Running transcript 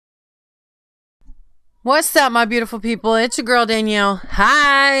What's up, my beautiful people? It's your girl, Danielle.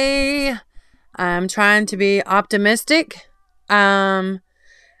 Hi. I'm trying to be optimistic. I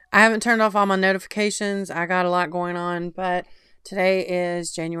haven't turned off all my notifications. I got a lot going on, but today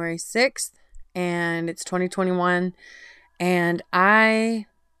is January 6th and it's 2021 and I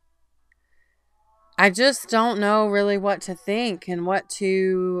just don't know really what to think and what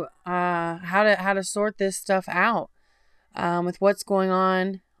to how to sort this stuff out with what's going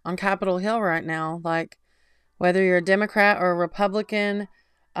on Capitol Hill right now. Like, whether you're a Democrat or a Republican,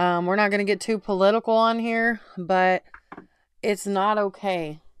 we're not going to get too political on here, but it's not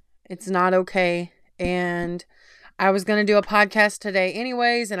okay. It's not okay. And I was going to do a podcast today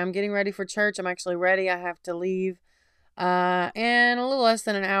anyways, and I'm getting ready for church. I'm actually ready. I have to leave in a little less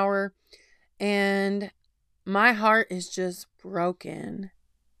than an hour. And my heart is just broken.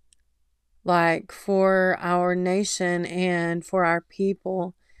 Like, for our nation and for our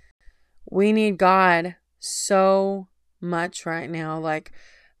people. We need God so much right now. Like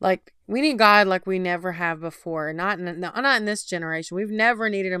we need God like we never have before. Not in this generation. We've never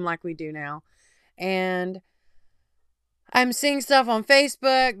needed him like we do now. And I'm seeing stuff on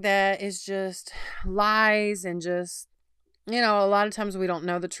Facebook that is just lies and just, a lot of times we don't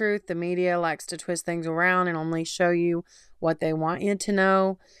know the truth. The media likes to twist things around and only show you what they want you to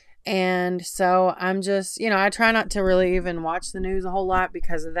know. And so I'm just, I try not to really even watch the news a whole lot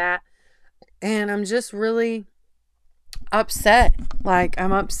because of that. And I'm just really upset. Like,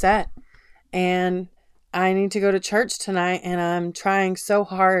 I'm upset. And I need to go to church tonight. And I'm trying so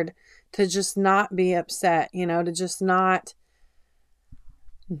hard to just not be upset, to just not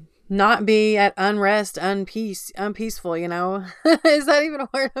be at unrest, unpeaceful, Is that even a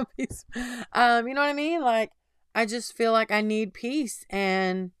word? Unpeaceful? You know what I mean? Like, I just feel like I need peace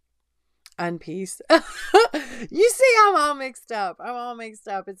and unpeace. You see, I'm all mixed up.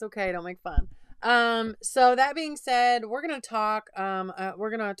 It's okay. Don't make fun. So that being said, we're going to talk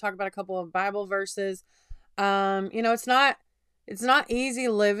about a couple of Bible verses. It's not easy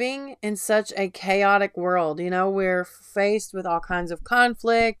living in such a chaotic world. We're faced with all kinds of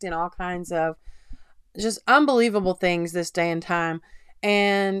conflict and all kinds of just unbelievable things this day and time.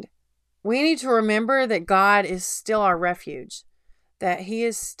 And we need to remember that God is still our refuge, that he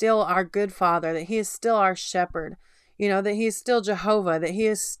is still our good father, that he is still our shepherd, that he is still Jehovah, that he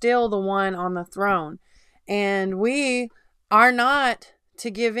is still the one on the throne. And we are not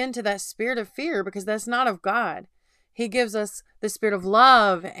to give in to that spirit of fear, because that's not of God. He gives us the spirit of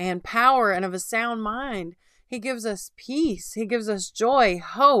love and power and of a sound mind. He gives us peace. He gives us joy,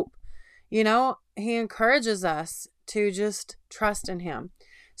 hope. He encourages us to just trust in him.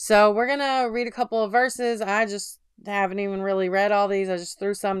 So we're going to read a couple of verses. I just haven't even really read all these. I just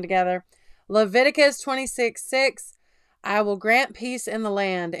threw some together. Leviticus 26:6. I will grant peace in the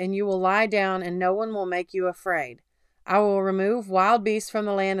land, and you will lie down, and no one will make you afraid. I will remove wild beasts from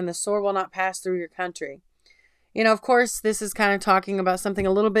the land, and the sword will not pass through your country. Of course, this is kind of talking about something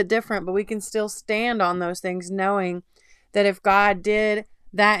a little bit different, but we can still stand on those things knowing that if God did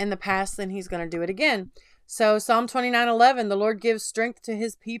that in the past, then he's going to do it again. So Psalm 29:11, the Lord gives strength to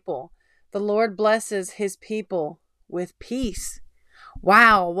his people. The Lord blesses his people with peace.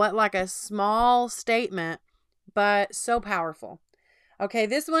 Wow, what like a small statement, but so powerful. Okay,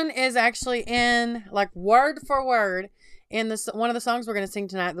 this one is actually in like word for word in one of the songs we're going to sing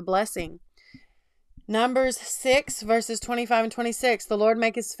tonight, The Blessing. Numbers 6 verses 25 and 26. The Lord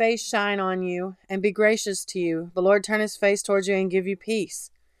make his face shine on you and be gracious to you. The Lord turn his face towards you and give you peace.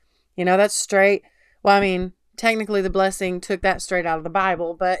 That's straight. Well, I mean, technically the blessing took that straight out of the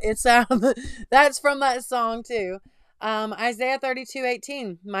Bible, but it's that's from that song too. Isaiah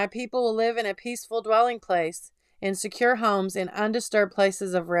 32:18. My people will live in a peaceful dwelling place, in secure homes, in undisturbed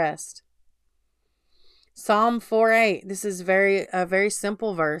places of rest. Psalm 4:8. This is a very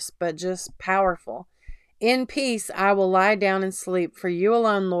simple verse, but just powerful. In peace I will lie down and sleep, for you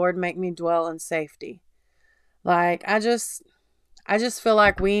alone, Lord, make me dwell in safety. Like, I just feel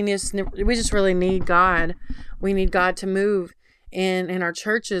like we just really need God. We need God to move in our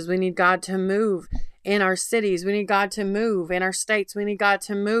churches. We need God to move in our cities. We need God to move in our states. We need God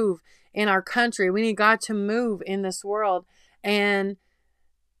to move in our country. We need God to move in this world. And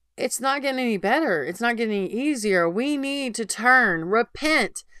it's not getting any better. It's not getting any easier. We need to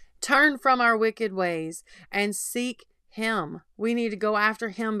repent, turn from our wicked ways and seek him. We need to go after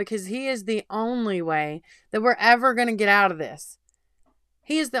him, because he is the only way that we're ever going to get out of this.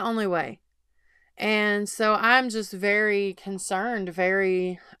 He is the only way. And so I'm just very concerned,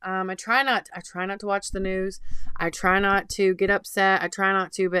 I try not to watch the news. I try not to get upset.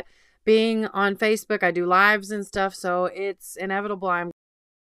 But being on Facebook, I do lives and stuff, so it's inevitable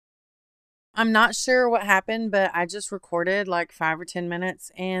I'm not sure what happened, but I just recorded like 5 or 10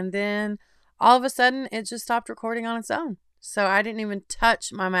 minutes, and then all of a sudden it just stopped recording on its own. So I didn't even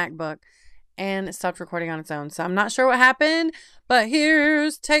touch my MacBook, and it stopped recording on its own. So I'm not sure what happened, but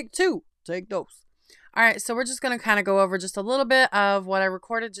here's take 2. Take those. All right, so we're just going to kind of go over just a little bit of what I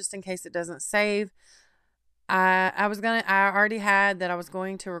recorded just in case it doesn't save. I already had that I was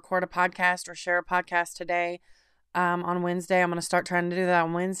going to record a podcast or share a podcast today on Wednesday. I'm going to start trying to do that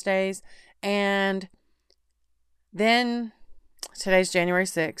on Wednesdays. And then today's January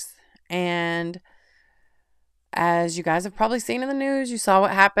 6th. And as you guys have probably seen in the news, you saw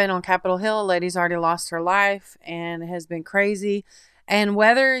what happened on Capitol Hill. A lady's already lost her life, and it has been crazy. And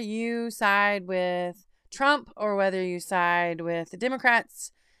whether you side with Trump or whether you side with the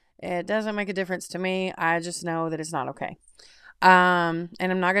Democrats, it doesn't make a difference to me. I just know that it's not okay. And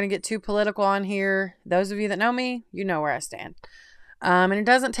I'm not going to get too political on here. Those of you that know me, you know where I stand. And it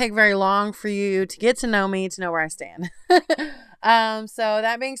doesn't take very long for you to get to know me to know where I stand. So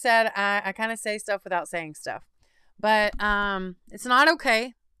that being said, I kind of say stuff without saying stuff. But it's not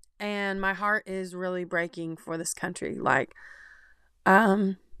okay. And my heart is really breaking for this country. Like,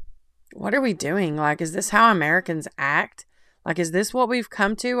 what are we doing? Like, is this how Americans act? Like, is this what we've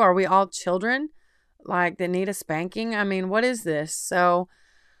come to? Are we all children, like, that need a spanking? I mean, what is this? So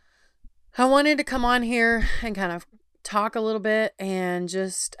I wanted to come on here and kind of talk a little bit and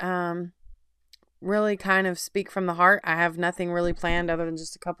just really kind of speak from the heart. I have nothing really planned other than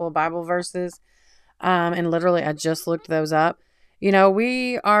just a couple of Bible verses. And literally, I just looked those up. You know,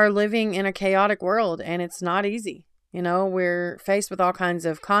 we are living in a chaotic world, and it's not easy. You know, we're faced with all kinds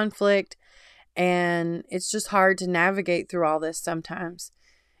of conflict, and it's just hard to navigate through all this sometimes.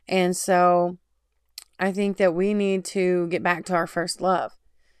 And so I think that we need to get back to our first love.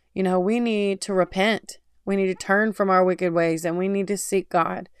 You know, we need to repent. We need to turn from our wicked ways, and we need to seek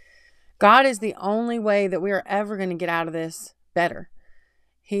God. God is the only way that we are ever going to get out of this better.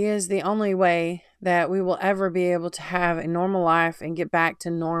 He is the only way that we will ever be able to have a normal life and get back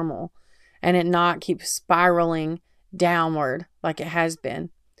to normal and it not keep spiraling downward like it has been.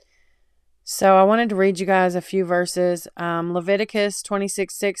 So I wanted to read you guys a few verses. Leviticus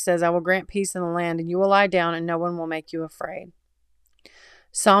 26:6 says, "I will grant peace in the land, and you will lie down, and no one will make you afraid."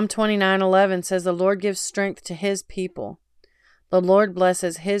 Psalm 29:11 says, "The Lord gives strength to his people. The Lord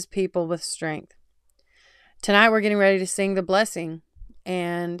blesses his people with strength." Tonight we're getting ready to sing the blessing,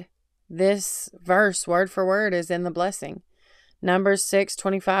 and this verse, word for word, is in the blessing. Numbers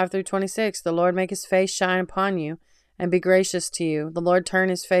 6:25-26, "The Lord make his face shine upon you and be gracious to you. The Lord turn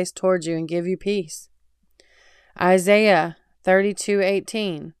his face towards you and give you peace." Isaiah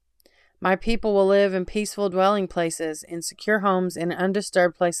 32:18, "My people will live in peaceful dwelling places, in secure homes, in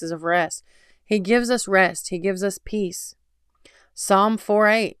undisturbed places of rest." He gives us rest. He gives us peace. Psalm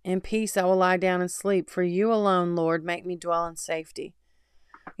 4:8, "In peace I will lie down and sleep, for you alone, Lord, make me dwell in safety."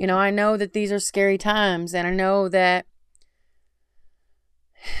 You know, I know that these are scary times, and I know that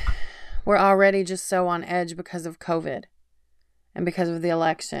we're already just so on edge because of COVID and because of the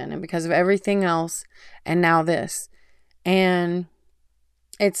election and because of everything else, and now this. And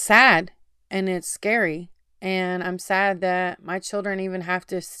it's sad and it's scary, and I'm sad that my children even have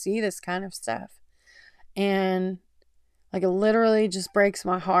to see this kind of stuff. And like, it literally just breaks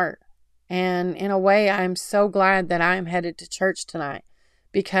my heart. And in a way, I'm so glad that I'm headed to church tonight,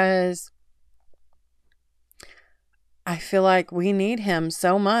 because I feel like we need him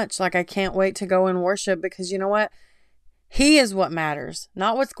so much. Like, I can't wait to go and worship, because you know what? He is what matters,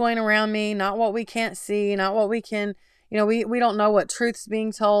 not what's going around me, not what we can't see, not what we can, you know, we don't know what truth's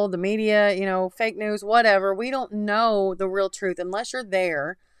being told, the media, you know, fake news, whatever. We don't know the real truth. Unless you're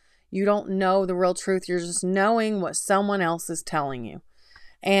there, you don't know the real truth. You're just knowing what someone else is telling you.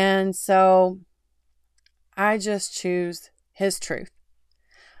 And so I just choose his truth.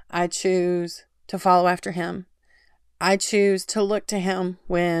 I choose to follow after him. I choose to look to him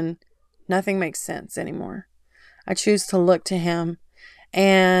when nothing makes sense anymore. I choose to look to him.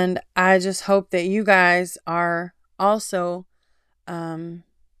 And I just hope that you guys are also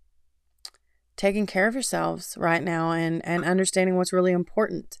taking care of yourselves right now and understanding what's really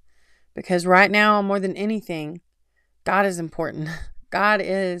important. Because right now, more than anything, God is important. God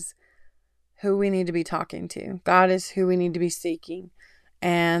is who we need to be talking to. God is who we need to be seeking.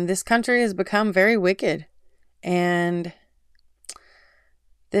 And this country has become very wicked. And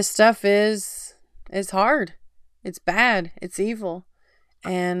this stuff is hard. It's bad. It's evil.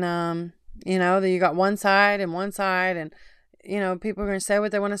 And, you know, you got one side, and, you know, people are going to say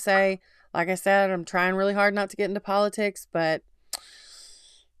what they want to say. Like I said, I'm trying really hard not to get into politics, but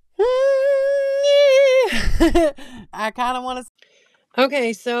I kind of want to.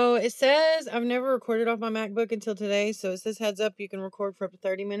 Okay, so it says I've never recorded off my MacBook until today. So it says heads up, you can record for up to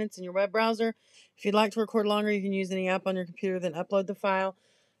 30 minutes in your web browser. If you'd like to record longer, you can use any app on your computer, then upload the file.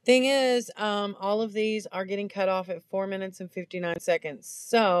 Thing is, all of these are getting cut off at 4 minutes and 59 seconds.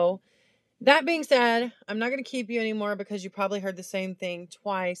 So that being said, I'm not going to keep you anymore because you probably heard the same thing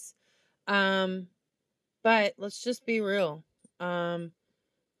twice. But let's just be real.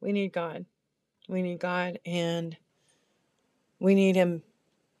 We need God. We need God, and we need Him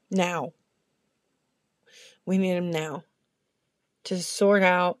now. We need Him now to sort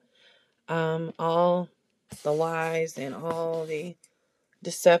out all the lies and all the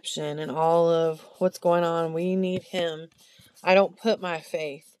deception and all of what's going on. We need Him. I don't put my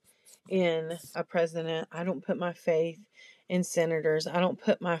faith in a president. I don't put my faith in senators. I don't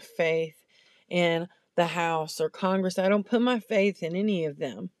put my faith in the House or Congress. I don't put my faith in any of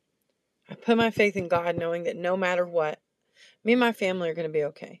them. I put my faith in God, knowing that no matter what, me and my family are going to be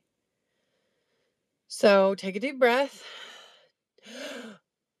okay. So take a deep breath.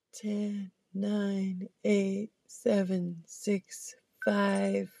 10, 9, 8, 7, 6,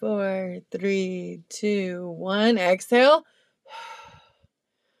 5, 4, 3, 2, 1. Exhale.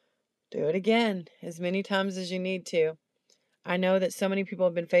 Do it again as many times as you need to. I know that so many people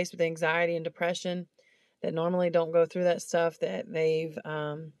have been faced with anxiety and depression that normally don't go through that stuff, that they've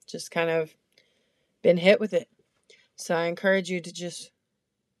just kind of been hit with it. So I encourage you to just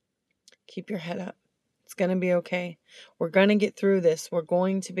keep your head up. It's going to be okay. We're going to get through this. We're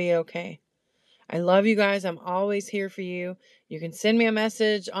going to be okay. I love you guys. I'm always here for you. You can send me a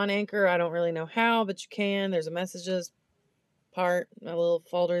message on Anchor. I don't really know how, but you can. There's a messages part, a little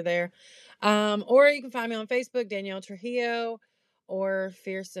folder there. Or you can find me on Facebook, Danielle Trujillo, or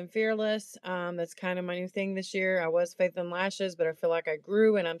Fierce and Fearless. That's kind of my new thing this year. I was Faith and Lashes, but I feel like I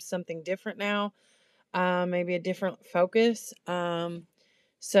grew and I'm something different now. Maybe a different focus.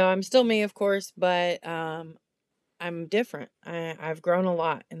 So I'm still me, of course, but I'm different. I've grown a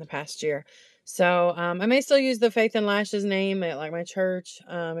lot in the past year. So I may still use the Faith and Lashes name at like my church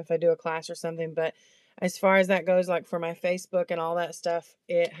if I do a class or something. But as far as that goes, like for my Facebook and all that stuff,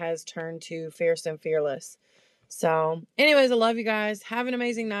 it has turned to Fierce and Fearless. So anyways, I love you guys. Have an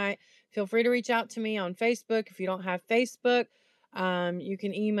amazing night. Feel free to reach out to me on Facebook. If you don't have Facebook, you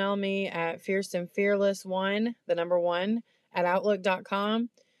can email me at fierceandfearless1, the number 1, at outlook.com.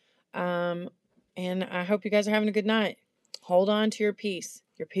 And I hope you guys are having a good night. Hold on to your peace.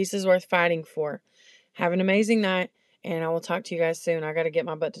 Your peace is worth fighting for. Have an amazing night, and I will talk to you guys soon. I got to get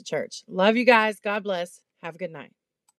my butt to church. Love you guys. God bless. Have a good night.